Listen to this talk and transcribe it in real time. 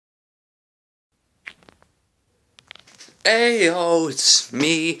Hey yo, it's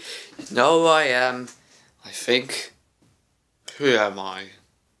me. You know who I am, I think. Who am I?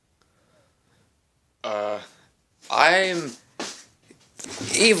 I'm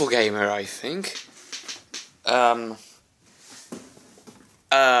Evil Gamer, I think. I'm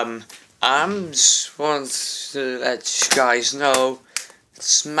just want to let you guys know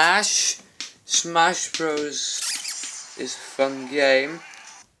Smash Bros is a fun game.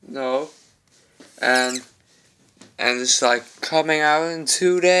 No. And it's like coming out in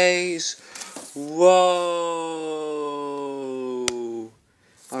 2 days. Whoa!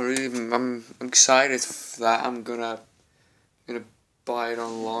 I'm excited for that. I'm gonna buy it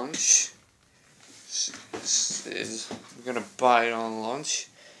on launch. I'm gonna buy it on launch.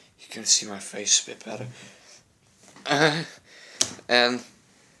 You can see my face a bit better. And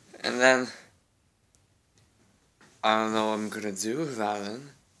then I don't know what I'm gonna do with that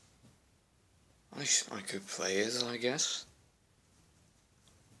then. I could play it, I guess.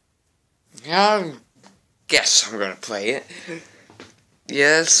 Yeah, I guess I'm gonna play it.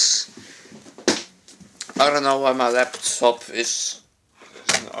 Yes. I don't know why my laptop is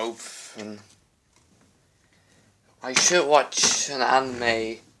open. I should watch an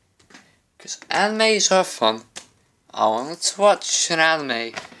anime, because animes are fun. I wanted to watch an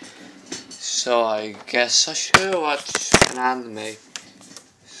anime, so I guess I should watch an anime.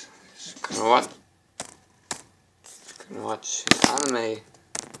 Gonna watch an anime.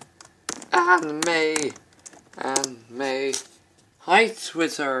 Hi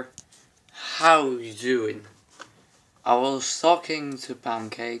Twitter, how you doing? I was talking to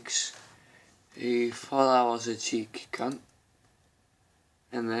Pancakes. He thought I was a cheeky cunt,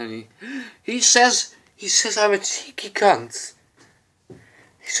 and then he says I'm a cheeky cunt.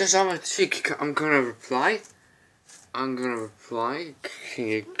 He says I'm a cheeky cunt. I'm gonna reply. Can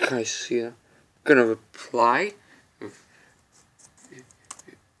you guys see that? I'm gonna reply.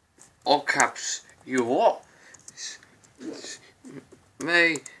 All caps. You what?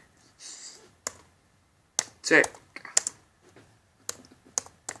 May take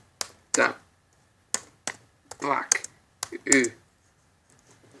that back.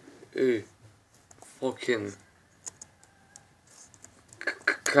 Fucking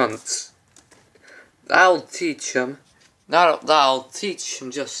cunts. That'll teach him. That'll teach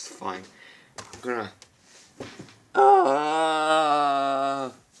him just fine. I'm gonna.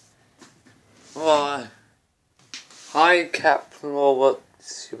 What? Hi Captain Robert,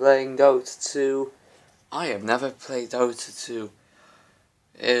 you playing Dota 2? I have never played Dota 2.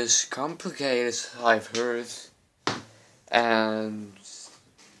 It is complicated, I've heard. And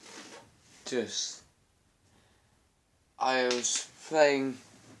I was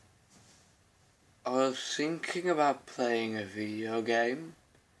thinking about playing a video game,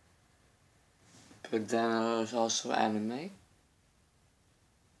 but then there was also anime,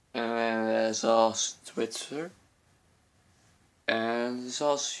 and then there's also Twitter, and there's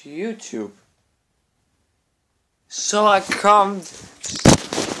also YouTube. So I come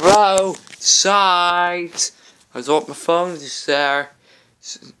outside. I thought my phone is there.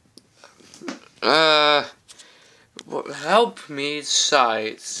 What help me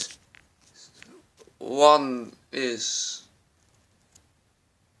decide? One is